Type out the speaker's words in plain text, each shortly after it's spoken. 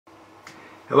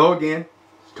Hello again,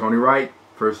 it's Tony Wright,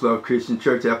 First Love Christian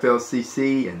Church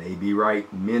FLCC and AB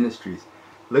Wright Ministries.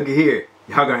 Look at here,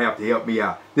 y'all gonna have to help me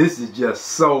out. This is just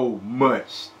so much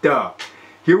stuff.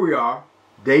 Here we are,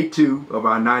 day 2 of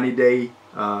our 90-day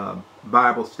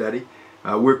Bible study.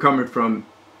 We're coming from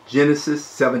Genesis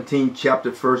 17,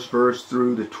 chapter 1st verse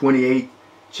through the 28th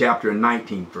chapter and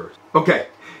 19th verse. Okay,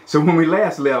 so when we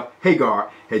last left,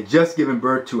 Hagar had just given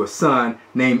birth to a son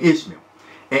named Ishmael.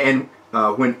 And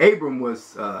when Abram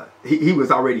was, he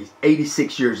was already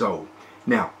 86 years old.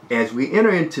 Now, as we enter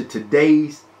into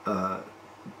today's,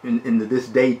 into this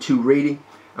day 2 reading,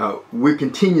 we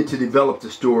continue to develop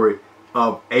the story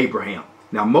of Abraham.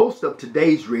 Now, most of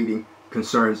today's reading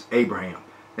concerns Abraham.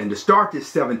 And to start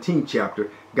this 17th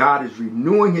chapter, God is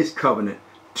renewing his covenant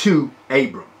to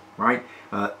Abram, right?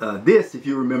 This, if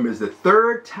you remember, is the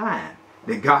 3rd time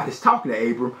that God is talking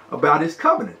to Abram about his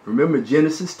covenant. Remember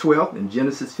Genesis 12 and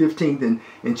Genesis 15. And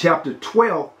in chapter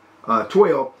 12,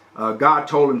 God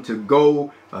told him to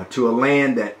go to a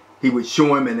land that he would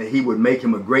show him and that he would make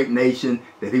him a great nation,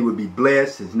 that he would be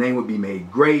blessed, his name would be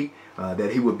made great,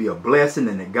 that he would be a blessing,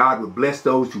 and that God would bless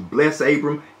those who bless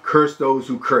Abram, curse those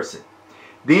who curse it.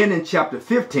 Then in chapter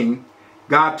 15,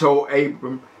 God told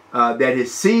Abram that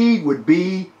his seed would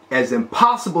be as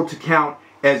impossible to count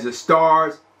as the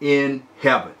stars in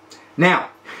heaven. Now,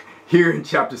 here in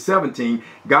chapter 17,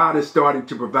 God is starting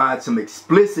to provide some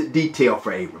explicit detail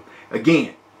for Abram.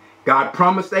 Again, God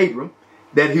promised Abram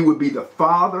that he would be the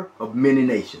father of many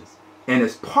nations. And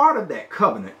as part of that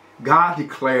covenant, God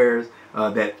declares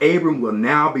that Abram will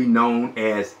now be known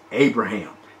as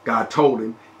Abraham. God told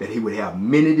him that he would have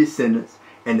many descendants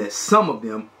and that some of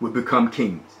them would become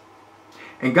kings.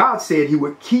 And God said he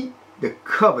would keep the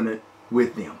covenant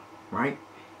with them, right?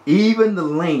 Even the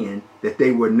land that they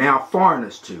were now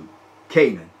foreigners to,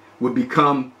 Canaan, would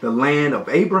become the land of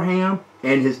Abraham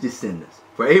and his descendants.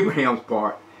 For Abraham's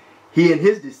part, he and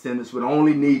his descendants would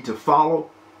only need to follow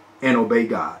and obey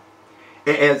God.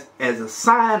 As a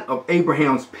sign of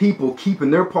Abraham's people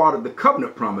keeping their part of the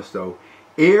covenant promise, though,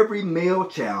 every male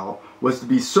child was to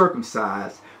be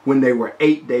circumcised when they were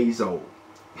 8 days old.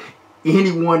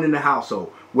 Anyone in the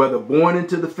household, whether born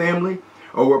into the family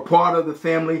or were part of the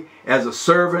family as a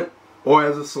servant or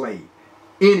as a slave,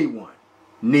 anyone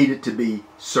needed to be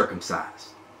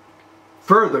circumcised.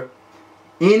 Further,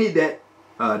 any that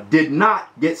did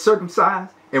not get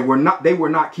circumcised and they were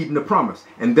not keeping the promise,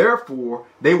 and therefore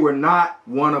they were not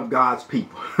one of God's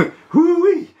people.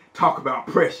 Whoo-wee! Talk about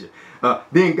pressure.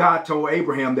 Then God told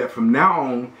Abraham that from now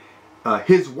on,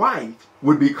 his wife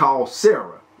would be called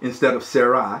Sarah instead of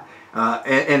Sarai,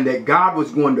 and that God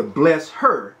was going to bless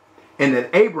her, and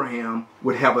that Abraham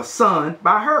would have a son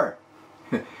by her.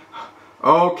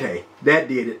 Okay, that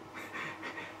did it.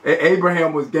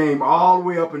 Abraham was game all the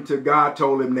way up until God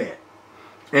told him that.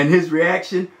 And his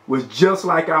reaction was just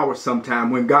like ours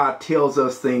sometimes when God tells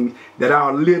us things that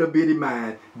our little bitty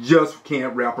mind just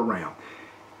can't wrap around.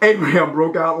 Abraham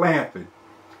broke out laughing.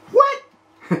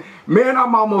 What? Man,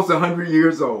 I'm almost 100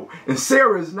 years old and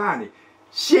Sarah's 90.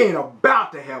 She ain't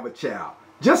about to have a child.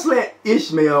 Just let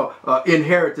Ishmael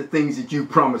inherit the things that you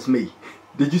promised me.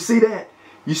 Did you see that?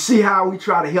 You see how we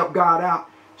try to help God out?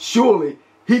 Surely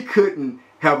he couldn't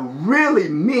have really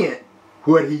meant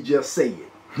what he just said.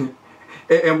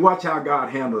 And watch how God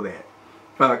handled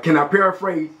that. Can I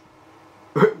paraphrase?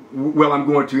 Well, I'm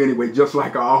going to anyway, just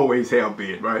like I always have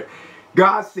been, right?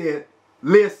 God said,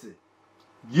 listen,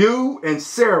 you and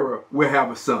Sarah will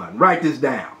have a son. Write this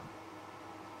down.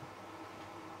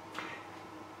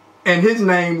 And his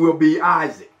name will be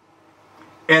Isaac.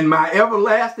 And my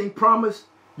everlasting promise,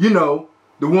 you know,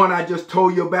 the one I just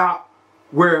told you about,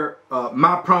 where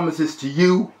my promise is to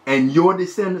you and your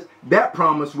descendants, that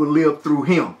promise will live through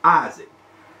him, Isaac,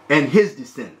 and his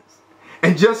descendants.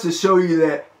 And just to show you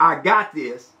that I got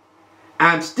this,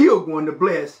 I'm still going to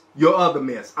bless your other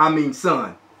mess,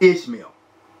 son, Ishmael.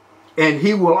 And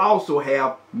he will also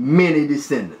have many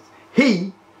descendants.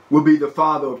 He will be the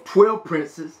father of 12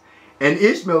 princes, and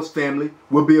Ishmael's family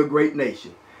will be a great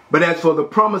nation. But as for the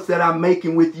promise that I'm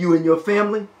making with you and your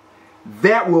family,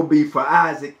 that will be for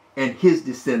Isaac and his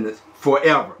descendants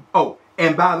forever. Oh,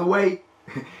 and by the way,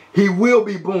 he will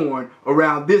be born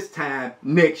around this time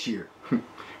next year.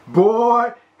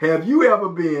 Boy, have you ever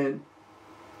been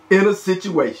in a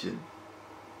situation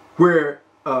where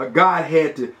God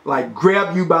had to like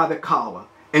grab you by the collar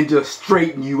and just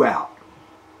straighten you out?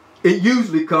 It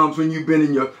usually comes when you've been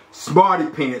in your smarty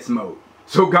pants mode.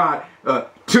 So God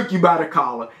took you by the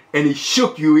collar and he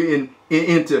shook you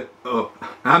into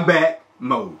I'm back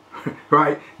mode,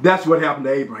 right? That's what happened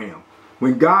to Abraham.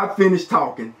 When God finished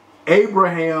talking,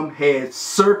 Abraham had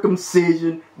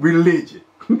circumcision religion.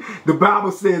 The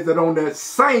Bible says that on that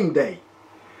same day,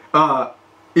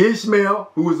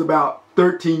 Ishmael, who was about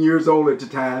 13 years old at the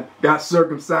time, got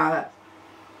circumcised.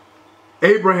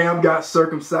 Abraham got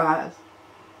circumcised.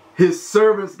 His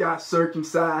servants got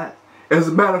circumcised. As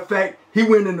a matter of fact, he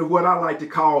went into what I like to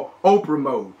call Oprah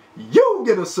mode. You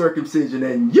get a circumcision,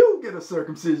 and you get a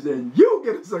circumcision, and you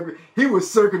get a circumcision. He was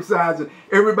circumcising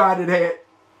everybody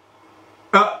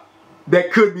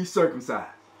that could be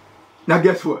circumcised. Now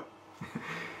guess what?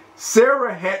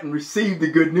 Sarah hadn't received the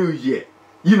good news yet.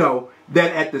 You know,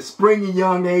 that at the springy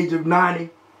young age of 90,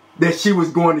 that she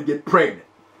was going to get pregnant.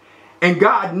 And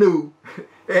God knew.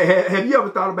 Have you ever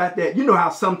thought about that? You know how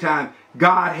sometimes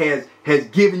God has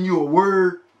given you a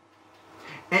word,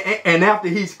 and after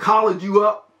he's collared you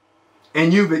up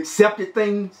and you've accepted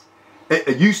things,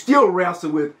 you still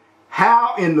wrestle with,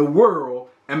 how in the world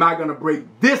am I going to break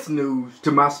this news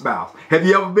to my spouse? Have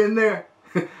you ever been there?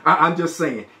 I'm just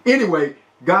saying. Anyway,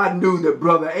 God knew that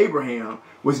Brother Abraham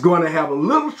was going to have a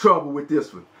little trouble with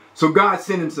this one. So God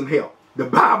sent him some help. The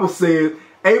Bible says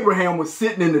Abraham was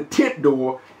sitting in the tent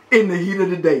door in the heat of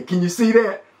the day. Can you see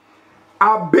that?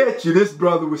 I bet you this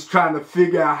brother was trying to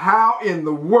figure out how in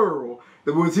the world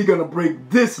was he going to break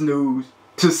this news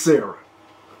to Sarah.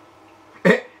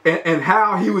 And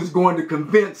how he was going to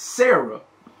convince Sarah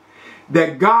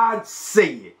that God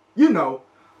said, you know,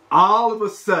 all of a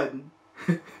sudden,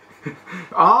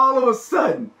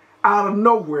 out of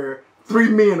nowhere, 3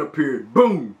 men appeared.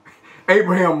 Boom.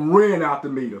 Abraham ran out to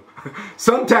meet him.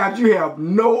 Sometimes you have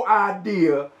no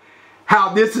idea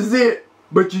how this is it,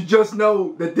 but you just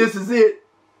know that this is it.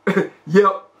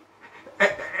 Yep.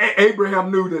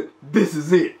 Abraham knew that this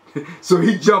is it. So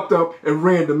he jumped up and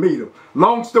ran to meet him.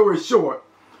 Long story short,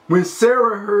 when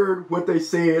Sarah heard what they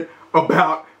said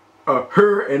about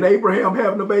her and Abraham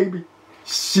having a baby,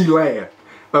 she laughed.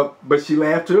 But she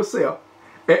laughed to herself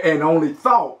and only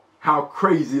thought how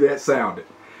crazy that sounded.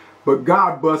 But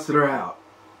God busted her out.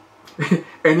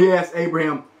 And he asked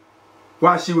Abraham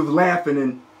why she was laughing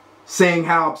and saying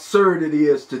how absurd it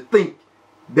is to think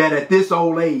that at this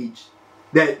old age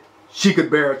that she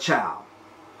could bear a child.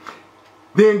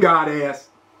 Then God asked,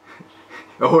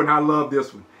 oh, and I love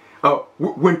this one.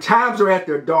 When times are at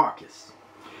their darkest,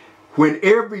 when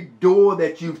every door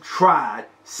that you've tried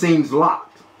seems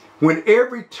locked, when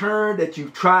every turn that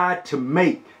you've tried to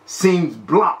make seems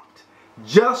blocked,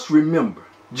 just remember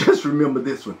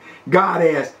this one. God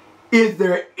asked, is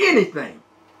there anything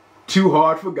too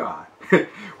hard for God?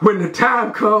 When the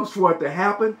time comes for it to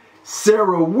happen,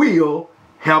 Sarah will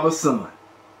have a son.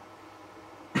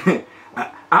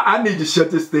 I need to shut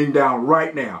this thing down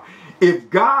right now. If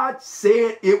God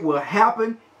said it will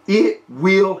happen, it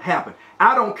will happen.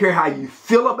 I don't care how you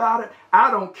feel about it. I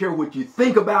don't care what you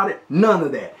think about it. None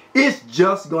of that. It's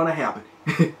just going to happen.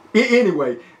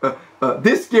 Anyway,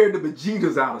 this scared the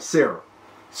bejesus out of Sarah.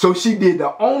 So she did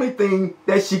the only thing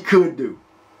that she could do.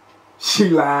 She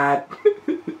lied.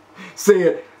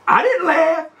 Said, I didn't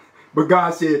laugh. But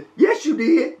God said, yes, you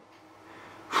did.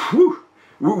 Whew.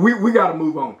 We got to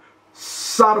move on.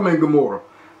 Sodom and Gomorrah.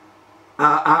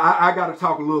 I got to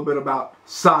talk a little bit about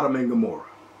Sodom and Gomorrah.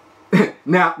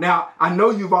 Now, I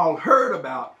know you've all heard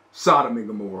about Sodom and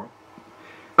Gomorrah.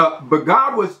 But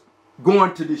God was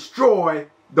going to destroy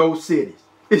those cities.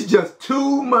 It's just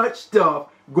too much stuff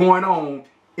going on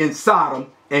in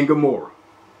Sodom and Gomorrah.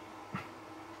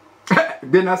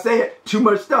 Didn't I say it? Too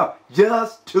much stuff.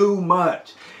 Just too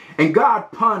much. And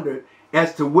God pondered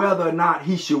as to whether or not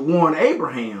he should warn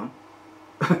Abraham.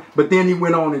 But then he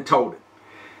went on and told him.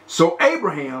 So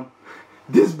Abraham,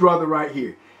 this brother right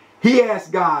here, he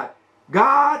asked God,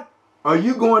 God, are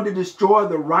you going to destroy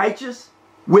the righteous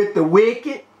with the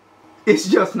wicked? It's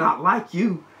just not like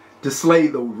you to slay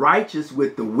the righteous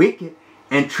with the wicked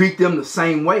and treat them the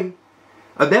same way.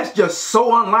 That's just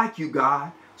so unlike you,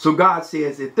 God. So God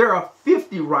says, if there are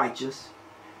 50 righteous,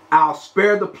 I'll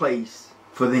spare the place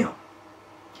for them.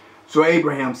 So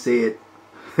Abraham said,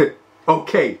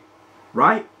 okay,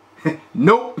 right?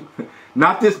 Nope,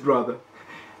 not this brother.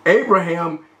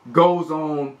 Abraham goes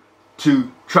on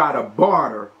to try to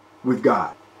barter with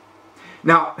God.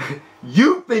 Now,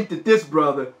 you think that this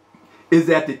brother is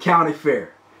at the county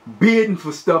fair bidding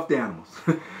for stuffed animals.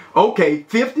 Okay,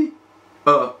 50?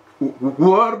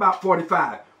 What about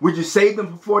 45? Would you save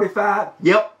them for 45?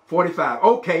 Yep, 45.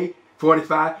 Okay,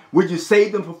 45. Would you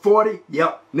save them for 40?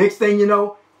 Yep. Next thing you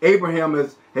know, Abraham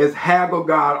has haggled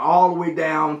God all the way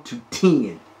down to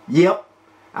 10. Yep,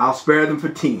 I'll spare them for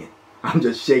 10. I'm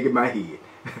just shaking my head.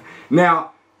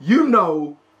 Now, you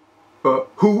know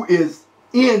who is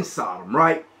in Sodom,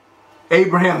 right?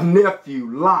 Abraham's nephew,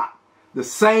 Lot. The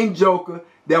same joker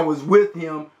that was with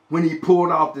him when he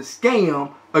pulled off the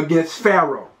scam against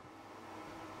Pharaoh.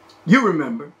 You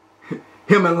remember,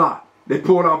 him and Lot, they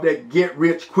pulled off that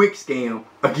get-rich-quick scam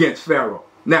against Pharaoh.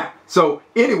 Now, so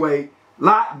anyway,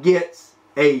 Lot gets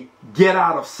a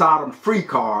get-out-of-Sodom free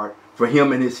card for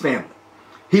him and his family.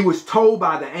 He was told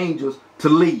by the angels to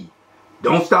leave.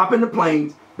 Don't stop in the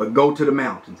plains, but go to the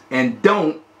mountains. And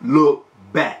don't look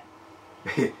back.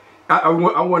 I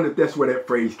wonder if that's where that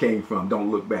phrase came from,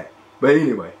 don't look back. But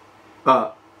anyway,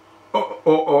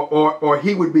 or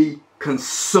he would be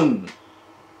consumed.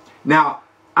 Now,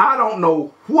 I don't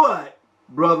know what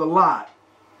Brother Lot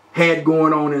had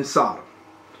going on in Sodom.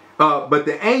 But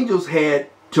the angels had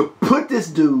to put this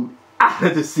dude out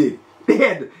of the city. They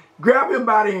had to grab him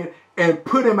by the hand and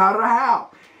put him out of the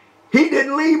house. He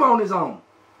didn't leave on his own.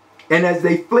 And as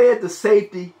they fled the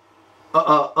safety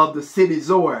of the city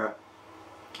Zoar,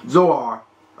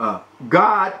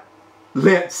 God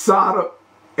let Sodom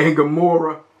and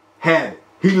Gomorrah have it.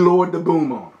 He lowered the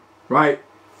boom on them, right?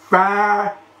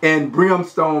 Fire and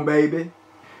brimstone, baby.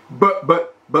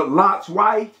 But Lot's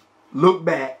wife looked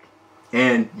back,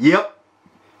 and yep,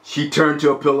 she turned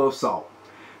to a pillar of salt.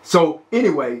 So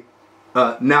anyway,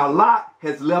 now Lot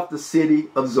has left the city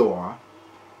of Zoar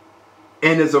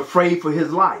and is afraid for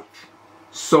his life.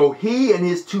 So he and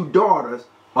his two daughters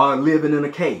are living in a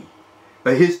cave.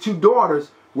 His two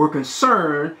daughters were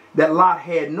concerned that Lot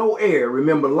had no heir.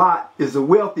 Remember, Lot is a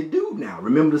wealthy dude now.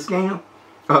 Remember the scam?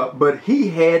 But he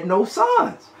had no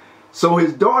sons. So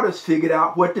his daughters figured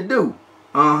out what to do.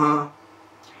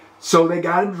 So they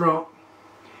got him drunk.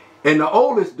 And the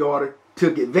oldest daughter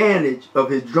took advantage of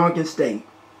his drunken state,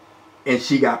 and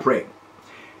she got pregnant.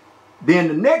 Then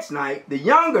the next night, the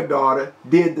younger daughter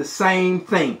did the same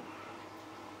thing,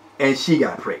 and she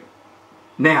got pregnant.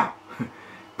 Now,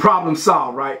 problem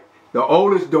solved, right? The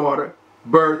oldest daughter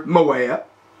birthed Moab,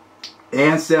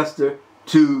 ancestor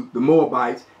to the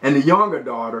Moabites, and the younger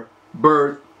daughter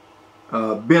birthed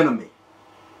Ben-Ammi,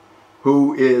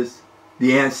 who is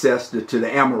the ancestor to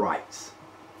the Amorites.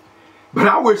 But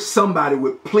I wish somebody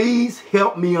would please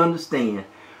help me understand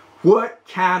what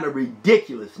kind of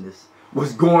ridiculousness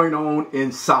was going on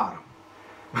in Sodom.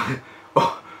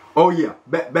 oh yeah,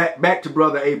 back to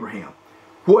Brother Abraham.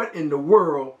 What in the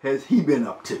world has he been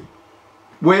up to?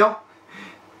 Well,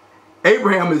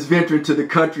 Abraham is venturing to the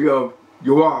country of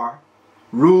Gerar,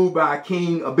 ruled by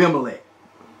King Abimelech.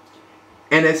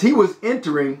 And as he was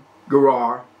entering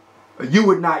Gerar, you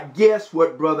would not guess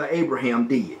what Brother Abraham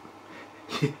did.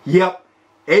 Yep,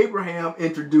 Abraham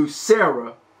introduced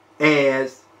Sarah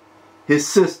as his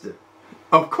sister.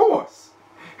 Of course.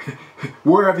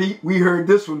 Where have we heard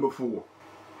this one before?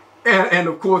 And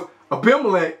of course,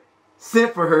 Abimelech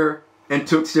sent for her and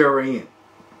took Sarah in.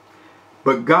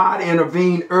 But God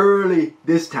intervened early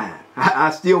this time.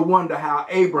 I still wonder how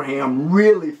Abraham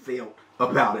really felt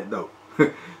about it though.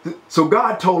 So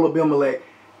God told Abimelech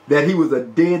that he was a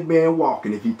dead man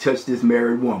walking if he touched this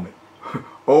married woman.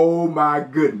 Oh my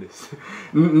goodness!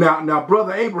 Now,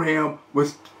 Brother Abraham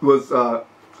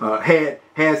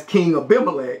has King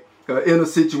Abimelech in a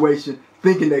situation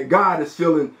thinking that God is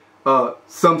feeling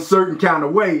some certain kind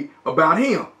of way about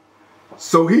him.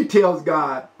 So he tells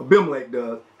God, Abimelech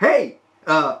does, "Hey,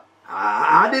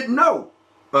 I didn't know."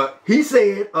 He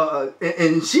said,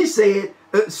 and she said,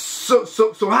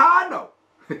 "So how I know?"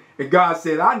 And God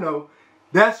said, "I know.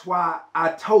 That's why I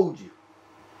told you.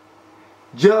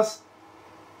 Just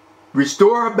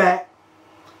restore her back,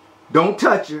 don't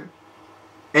touch her,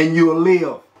 and you'll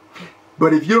live.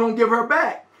 But if you don't give her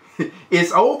back,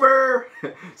 it's over."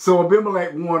 So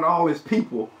Abimelech warned all his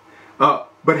people,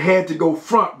 but had to go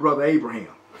front Brother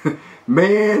Abraham.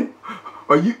 Man,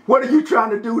 what are you trying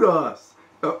to do to us?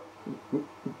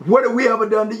 What have we ever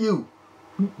done to you?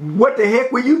 What the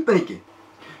heck were you thinking?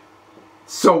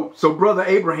 So Brother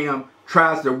Abraham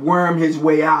tries to worm his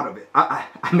way out of it. I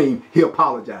mean, he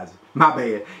apologizes. My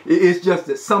bad. It's just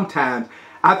that sometimes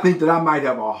I think that I might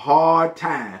have a hard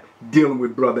time dealing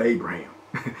with Brother Abraham.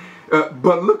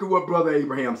 But look at what Brother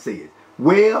Abraham says.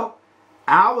 "Well,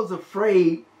 I was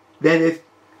afraid that if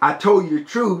I told you the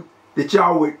truth, that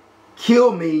y'all would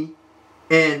kill me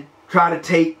and try to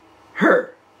take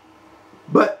her.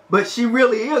 But she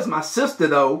really is my sister,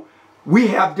 though. We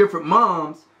have different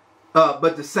moms,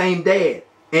 but the same dad.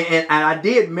 And I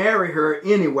did marry her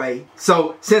anyway.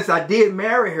 So since I did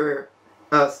marry her,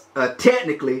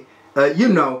 technically,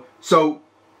 so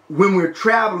when we're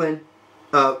traveling,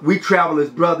 we travel as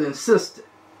brother and sister."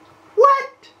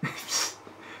 What?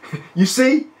 You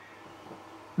see?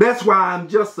 That's why I'm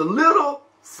just a little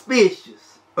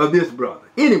suspicious of this brother.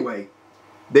 Anyway,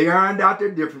 they ironed out their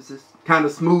differences, kind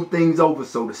of smoothed things over,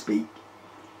 so to speak.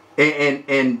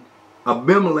 And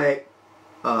Abimelech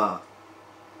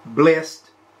blessed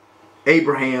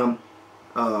Abraham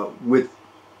with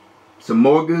some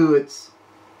more goods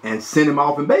and sent him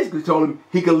off and basically told him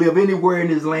he could live anywhere in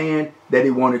his land that he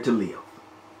wanted to live.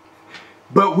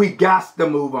 But we got to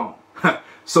move on.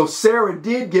 So Sarah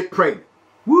did get pregnant.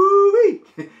 Woo-wee!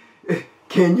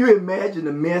 Can you imagine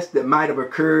the mess that might have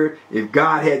occurred if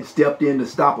God hadn't stepped in to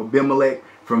stop Abimelech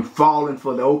from falling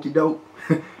for the okie doke?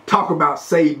 Talk about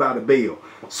saved by the bell.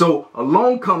 So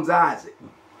along comes Isaac.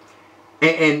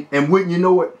 And wouldn't you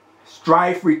know it,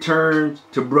 strife returns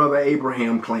to brother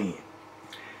Abraham clan.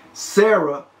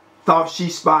 Sarah thought she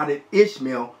spotted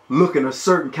Ishmael looking a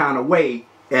certain kind of way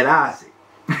at Isaac.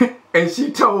 And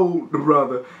she told the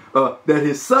brother that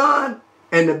his son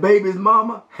and the baby's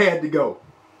mama had to go.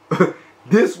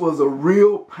 This was a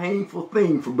real painful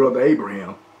thing for brother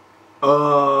Abraham.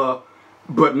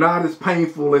 But not as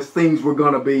painful as things were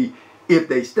going to be if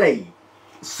they stayed.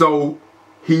 So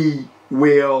he,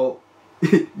 well,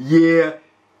 yeah,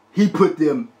 he put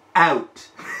them out.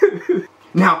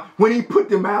 Now, when he put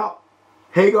them out,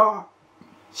 Hagar,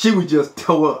 she was just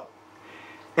toe up.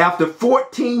 After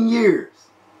 14 years,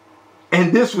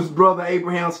 and this was brother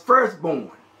Abraham's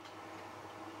firstborn,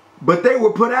 but they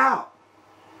were put out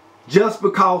just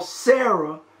because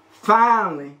Sarah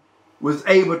finally was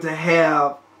able to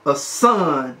have a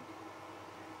son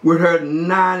with her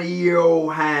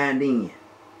 90-year-old hind end.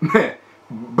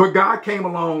 But God came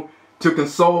along to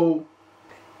console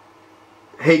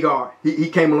Hagar. He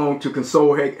came along to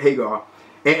console Hagar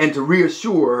and to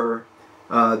reassure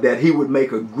her that he would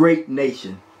make a great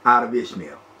nation out of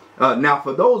Ishmael. Now,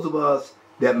 for those of us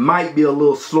that might be a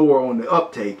little slower on the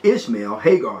uptake, Ishmael,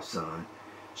 Hagar's son,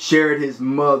 shared his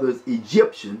mother's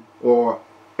Egyptian or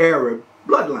Arab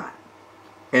bloodline.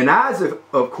 And Isaac,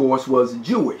 of course, was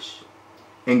Jewish.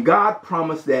 And God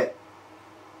promised that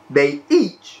they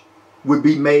each would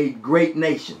be made great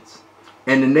nations.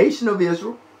 And the nation of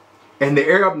Israel and the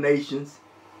Arab nations,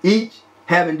 each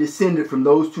having descended from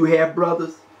those two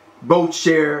half-brothers, both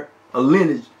share a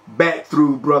lineage back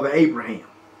through brother Abraham.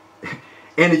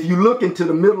 And if you look into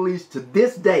the Middle East to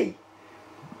this day,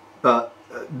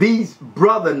 these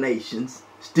brother nations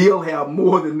still have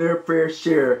more than their fair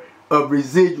share of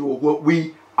residual, what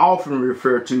we often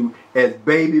refer to as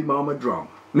baby mama drama.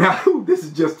 Now, this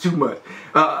is just too much.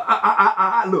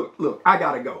 Look, I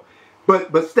gotta go.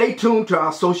 But stay tuned to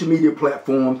our social media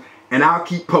platforms, and I'll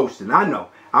keep posting. I know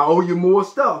I owe you more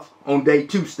stuff on day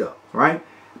 2 stuff, right?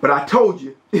 But I told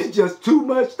you it's just too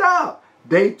much stuff.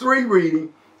 Day 3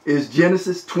 reading is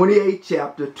Genesis 28th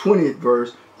chapter 20th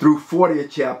verse through 40th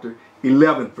chapter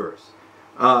 11th verse.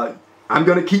 I'm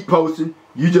gonna keep posting.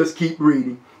 You just keep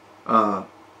reading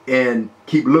and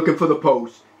keep looking for the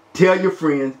posts. Tell your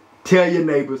friends. Tell your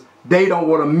neighbors. They don't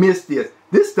want to miss this.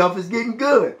 This stuff is getting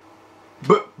good.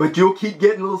 But you'll keep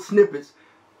getting little snippets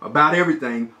about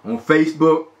everything on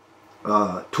Facebook,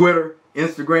 Twitter,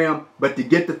 Instagram. But to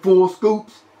get the full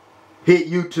scoops, hit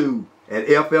YouTube at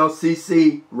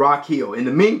FLCC Rock Hill. In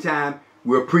the meantime,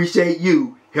 we appreciate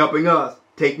you helping us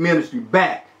take ministry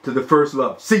back to the first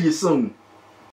love. See you soon.